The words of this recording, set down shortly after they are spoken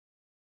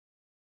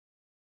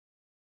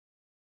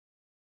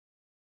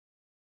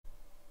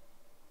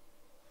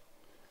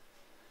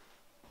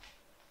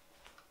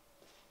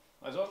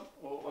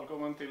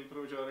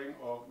recording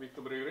of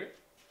brewer.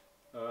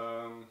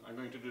 I'm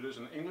going to do this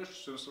in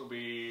English since there will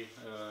be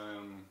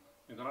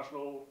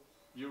international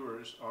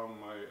viewers on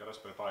my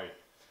Raspberry Pi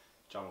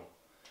channel.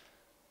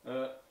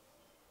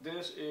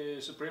 This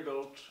is a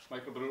pre-built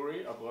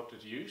microbrewery. I bought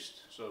it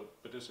used,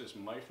 but this is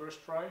my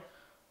first try.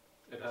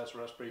 It has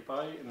Raspberry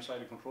Pi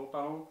inside the control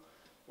panel,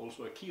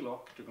 also a key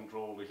lock to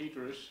control the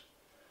heaters,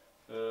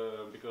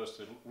 because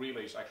the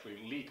relays actually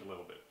leak a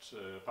little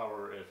bit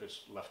power if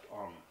it's left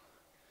on.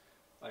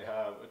 I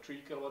have a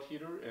 3 kilowatt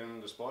heater in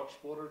the spot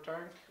water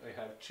tank. I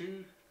have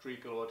two 3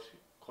 kilowatt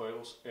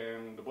coils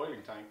in the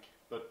boiling tank,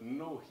 but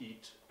no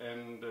heat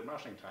in the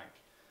mashing tank.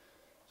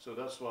 So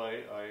that's why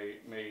I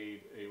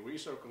made a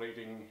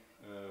recirculating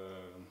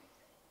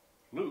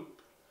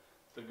loop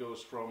that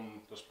goes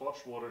from the spot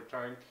water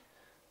tank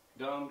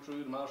down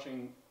through the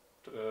mashing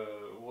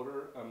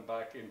water and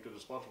back into the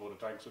spot water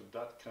tank, so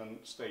that can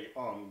stay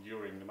on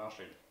during the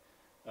mashing.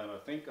 And I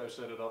think I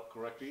set it up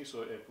correctly,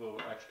 so it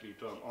will actually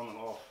turn on and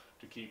off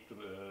to keep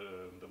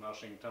the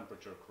mashing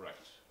temperature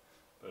correct.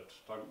 But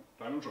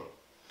time will show.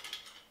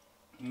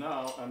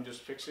 Now I'm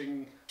just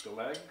fixing the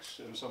legs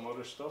and some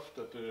other stuff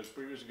that the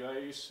previous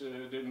guys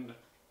didn't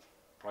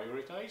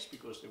prioritize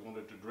because they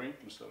wanted to drink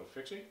instead of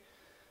fixing.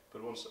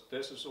 But once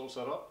this is all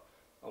set up,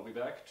 I'll be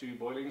back to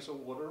boiling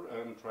some water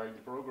and trying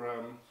to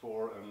program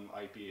for an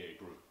IPA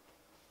brew.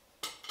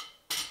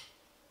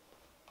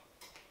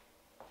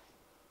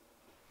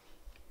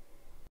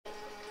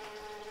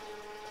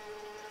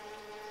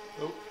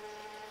 So,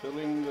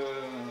 filling the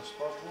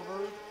spot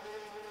water,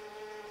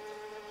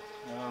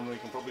 and we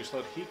can probably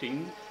start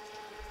heating.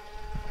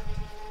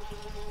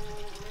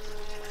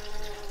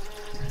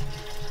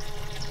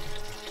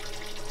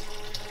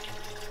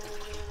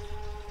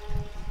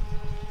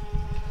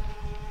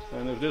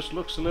 And if this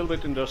looks a little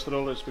bit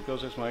industrial, it's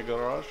because it's my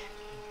garage.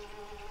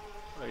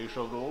 I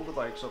shoved all the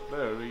bikes up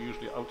there. They're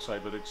usually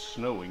outside, but it's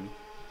snowing.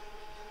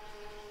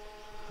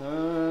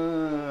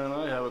 And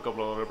I have a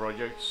couple of other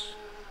projects.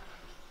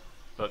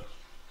 But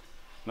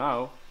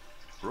now,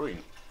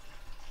 brewing.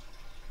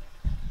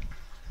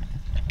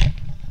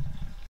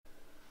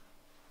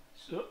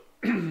 So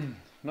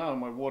now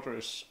my water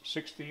is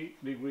 60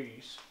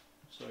 degrees,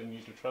 so I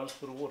need to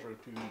transfer the water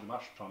to the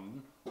mash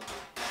tun.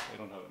 I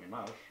don't have any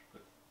mash,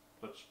 but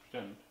let's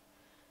pretend.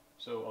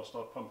 So I'll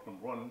start pump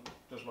number 1.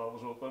 This valve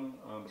is open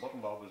and the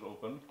bottom valve is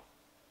open.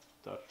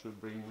 That should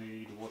bring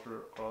me the water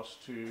across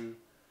to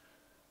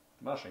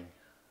the mashing.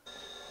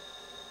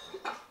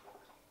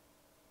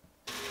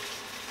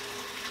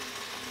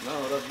 Now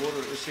that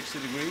water is 60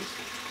 degrees.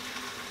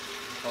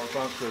 I'll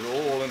transfer it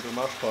all into the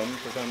mash tun,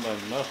 pretend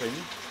I'm mashing.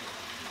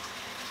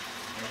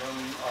 And then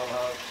I'll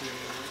have to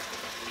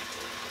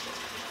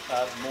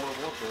add more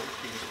water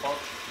to the spot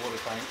water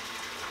tank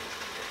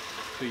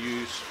to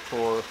use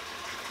for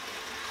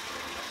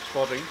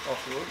spotting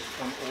afterwards,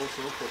 and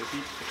also for the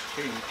heat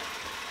exchange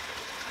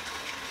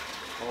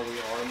while we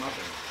are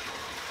mashing.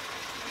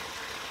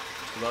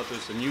 So that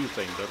is a new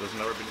thing that has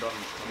never been done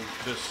on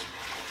this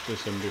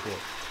system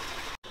before.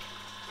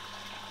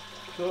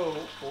 So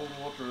all the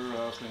water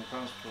has been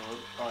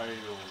transferred. I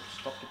will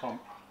stop the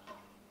pump.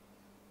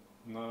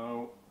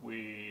 Now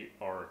we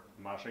are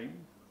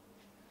mashing.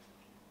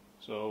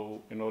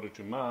 So in order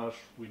to mash,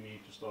 we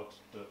need to start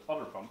the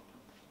other pump.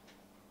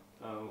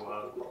 And we'll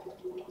have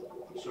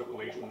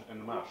circulation in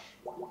the mash.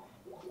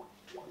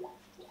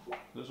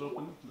 This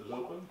open,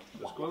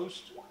 this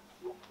closed.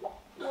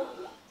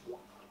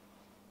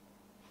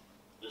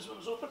 This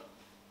one's open.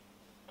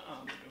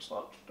 And we can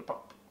start the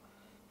pump.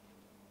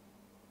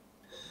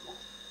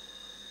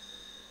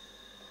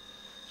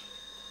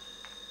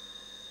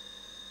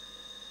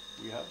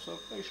 We have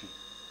circulation.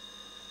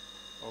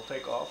 I'll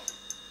take off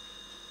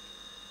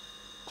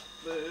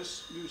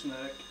this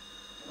gooseneck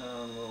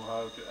and we'll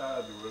have to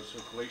add the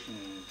recirculation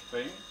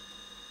thing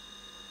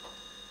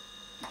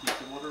to keep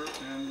the water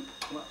in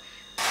the mash.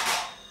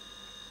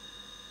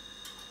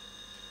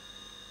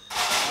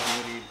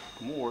 And we need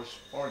more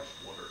sparge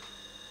water.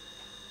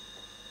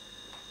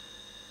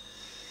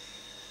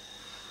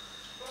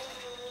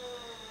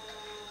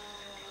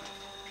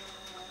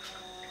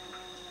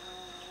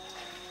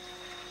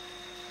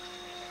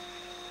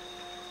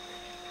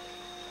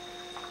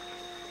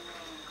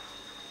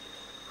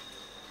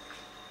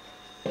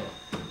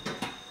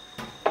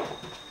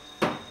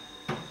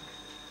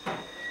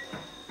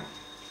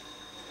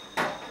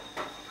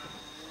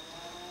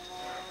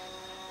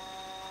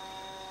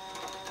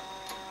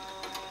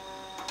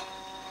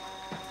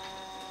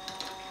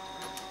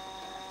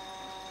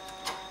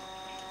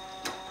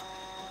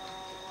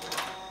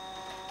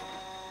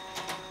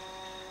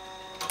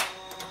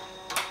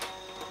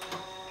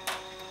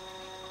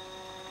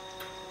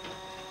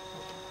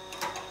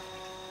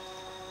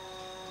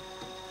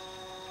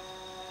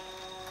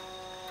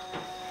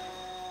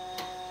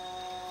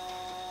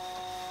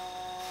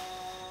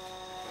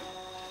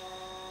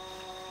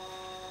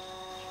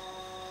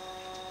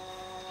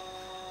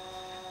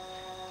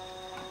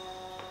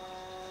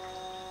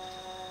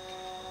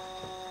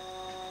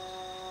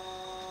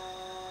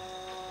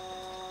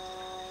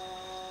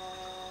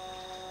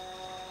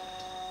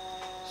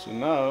 So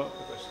now,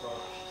 if I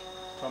start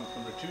pump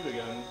number 2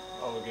 again,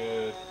 I'll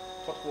get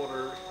hot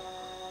water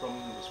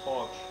from the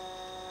spot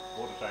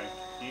water tank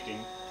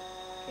heating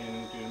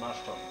into the mash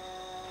tun.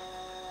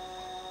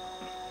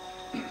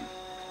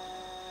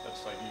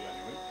 That's the idea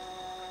anyway.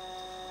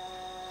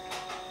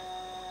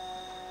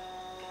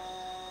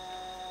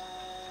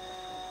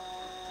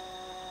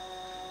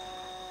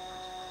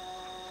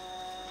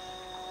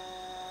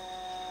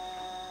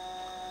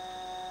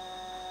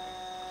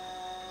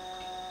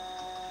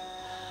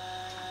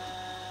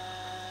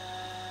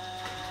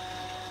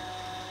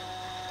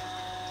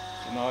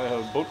 So now I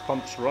have both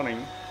pumps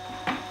running.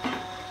 I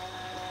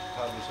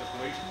have the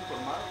circulation for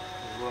the mash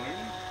is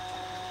running,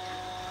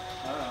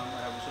 and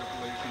I have the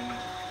circulation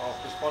of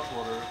the spot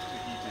water to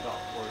heat it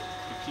up or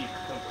to keep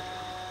the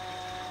temperature.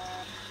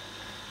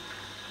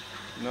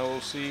 Now we'll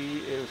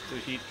see if the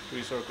heat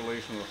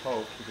recirculation will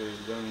help, because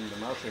then the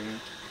mashing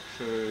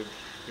should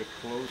get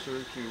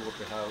closer to what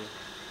we have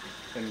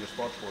in the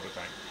spot water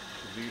tank.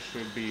 So these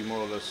should be more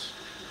or less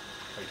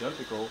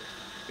identical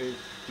if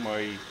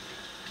my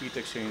heat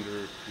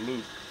exchanger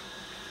loop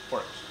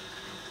works.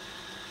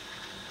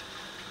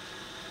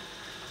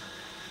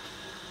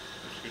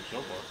 Looks good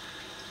so far.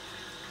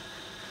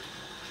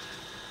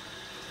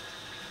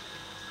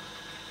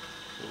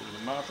 So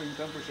the mashing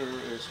temperature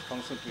is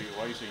constantly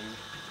rising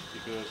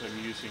because I'm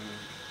using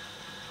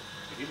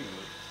the heating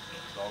loop.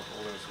 So all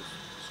this is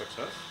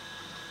success.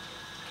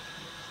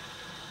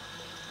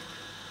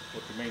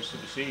 What remains to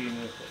be seen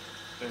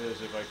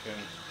is if I can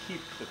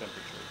keep the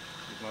temperature,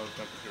 because now the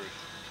temperature is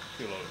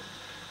too low.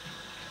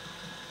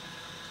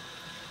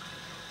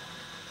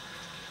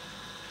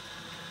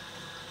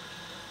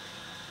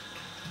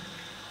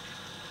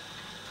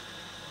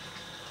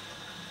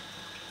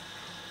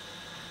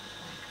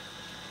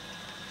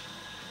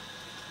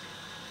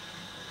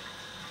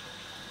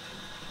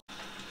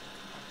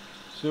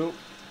 So,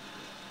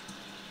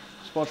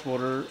 spot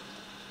water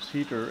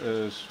heater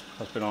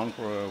has been on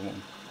for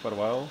quite a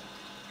while,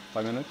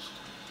 5 minutes.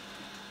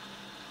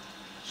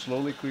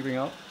 Slowly creeping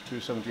up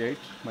to 78,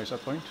 my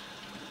set point.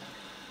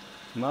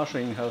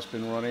 Mashing has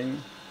been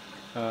running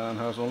and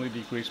has only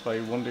decreased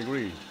by 1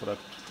 degree for that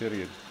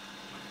period.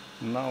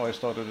 Now I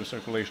started the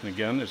circulation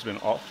again. It's been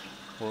off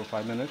for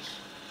 5 minutes.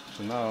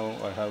 So now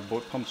I have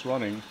both pumps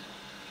running.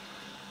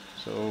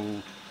 So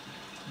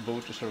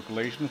both the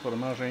circulation for the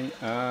mashing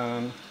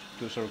and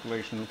the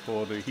circulation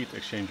for the heat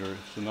exchanger.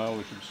 So now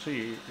we should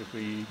see if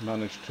we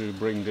manage to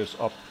bring this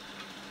up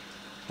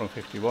from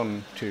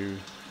 51 to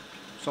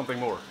something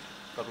more.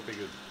 That would be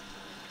good.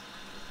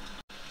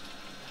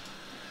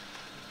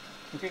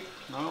 Okay,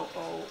 now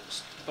I'll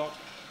stop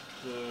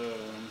the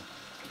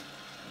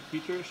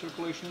heater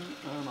circulation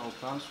and I'll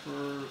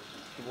transfer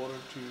the water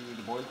to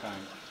the boil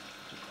tank.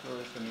 So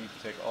first I need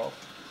to take off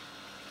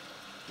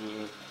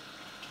the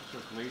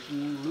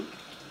circulation loop,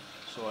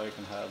 so I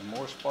can have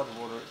more spotted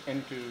water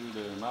into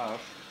the mash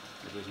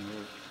that is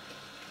near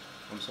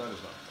one side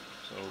as well.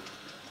 So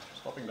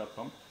stopping that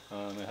pump,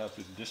 and I have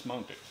to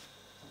dismount it.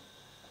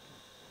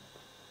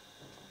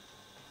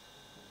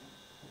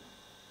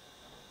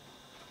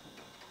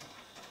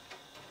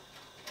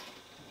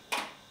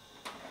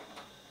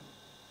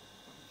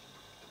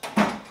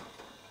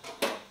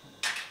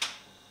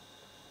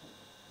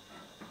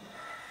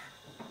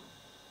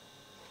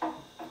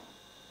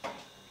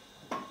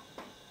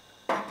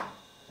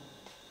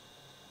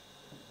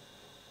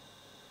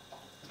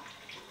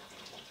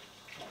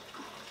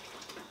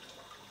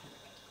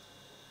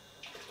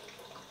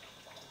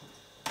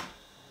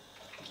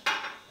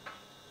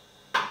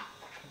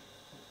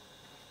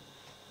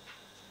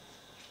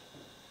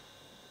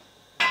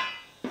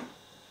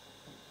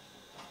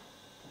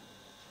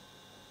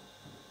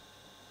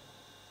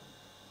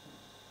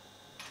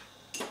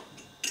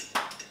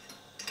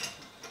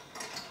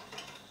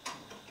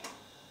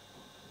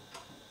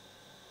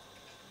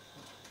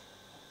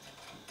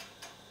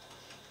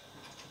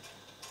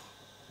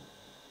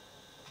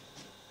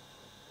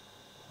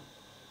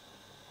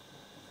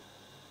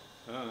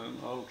 And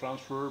I'll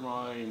transfer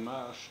my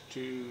mash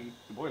to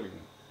the boiling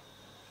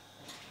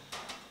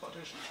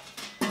partition.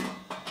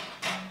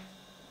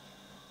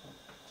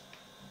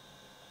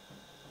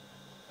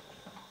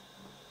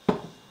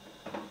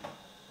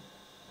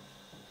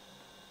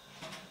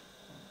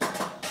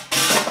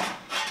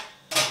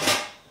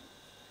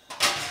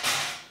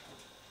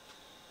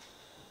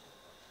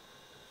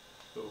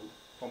 So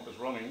pump is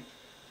running.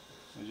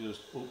 I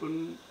just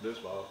open this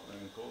valve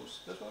and close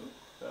this one.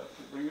 That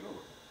will bring it over.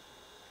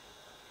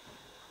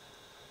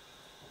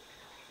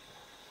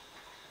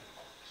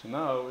 So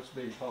now it's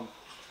being pumped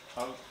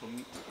out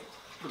from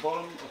the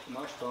bottom of the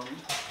mash tun,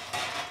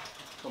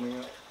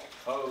 coming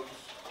out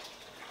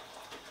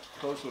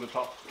close to the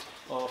top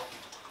of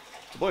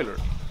the boiler.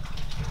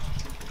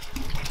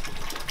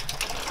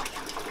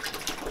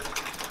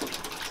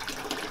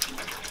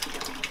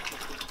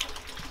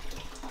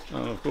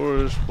 And of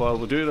course, while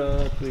we do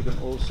that, we can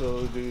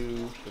also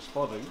do the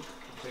spotting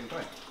at the same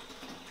time.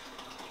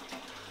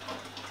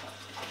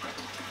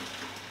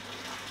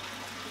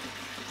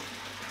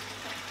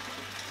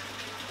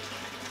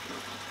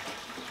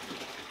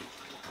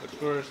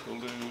 First we'll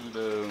do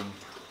the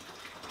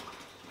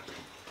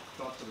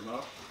top of the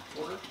mash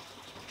water.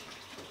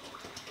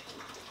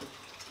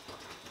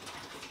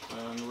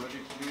 And ready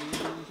to do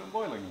some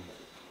boiling.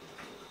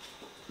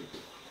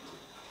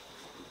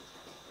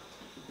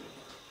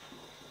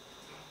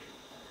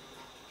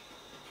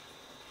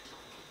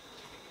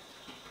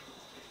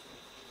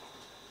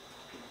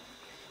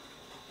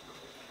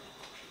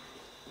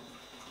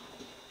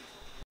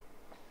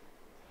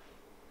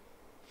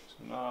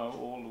 So now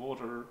all the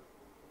water,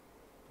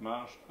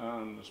 mash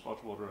and the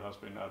spot water has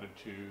been added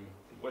to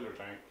the boiler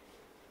tank.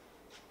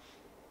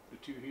 The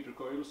two heater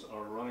coils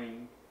are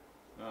running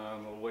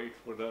and we'll wait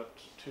for that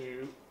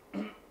to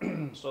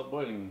start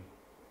boiling.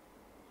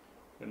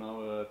 We're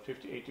now at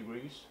 58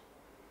 degrees.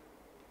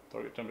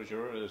 Target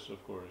temperature is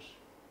of course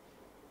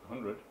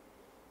 100.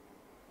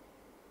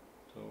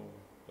 So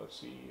let's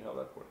see how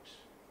that works.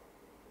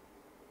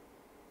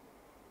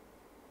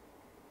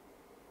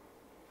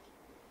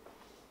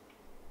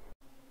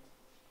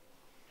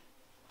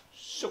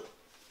 So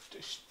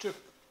this took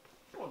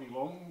pretty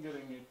long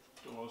getting it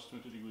almost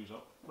 20 degrees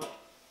up, but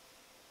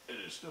it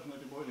is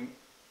definitely boiling.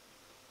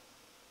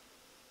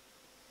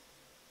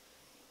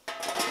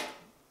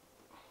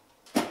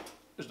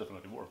 It's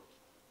definitely warm.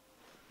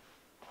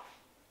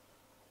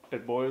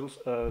 It boils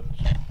at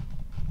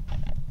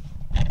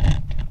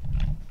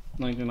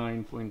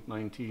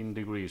 99.19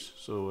 degrees,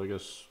 so I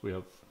guess we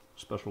have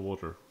special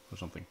water or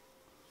something.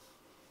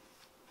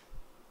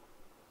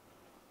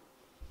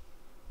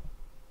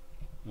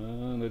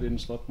 And I didn't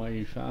stop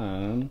my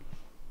fan,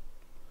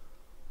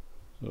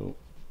 so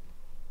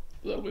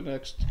that'll be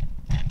next,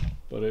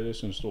 but it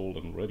is installed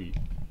and ready.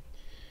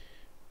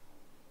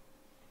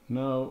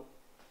 Now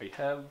I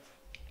have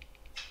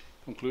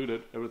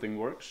concluded everything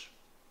works,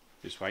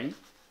 it's fine.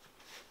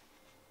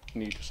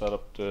 Need to set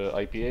up the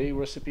IPA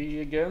recipe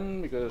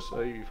again because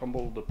I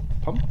fumbled the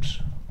pumps,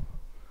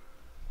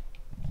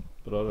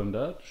 but other than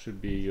that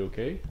should be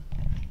okay.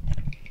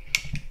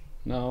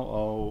 Now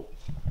I'll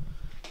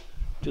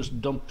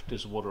just dump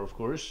this water, of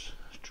course,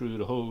 through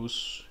the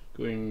hose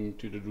going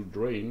to the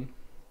drain.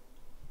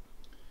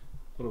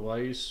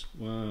 Otherwise,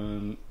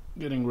 when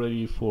getting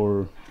ready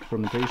for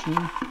fermentation,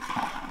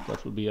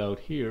 that will be out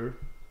here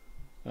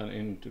and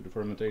into the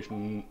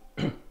fermentation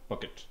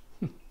bucket.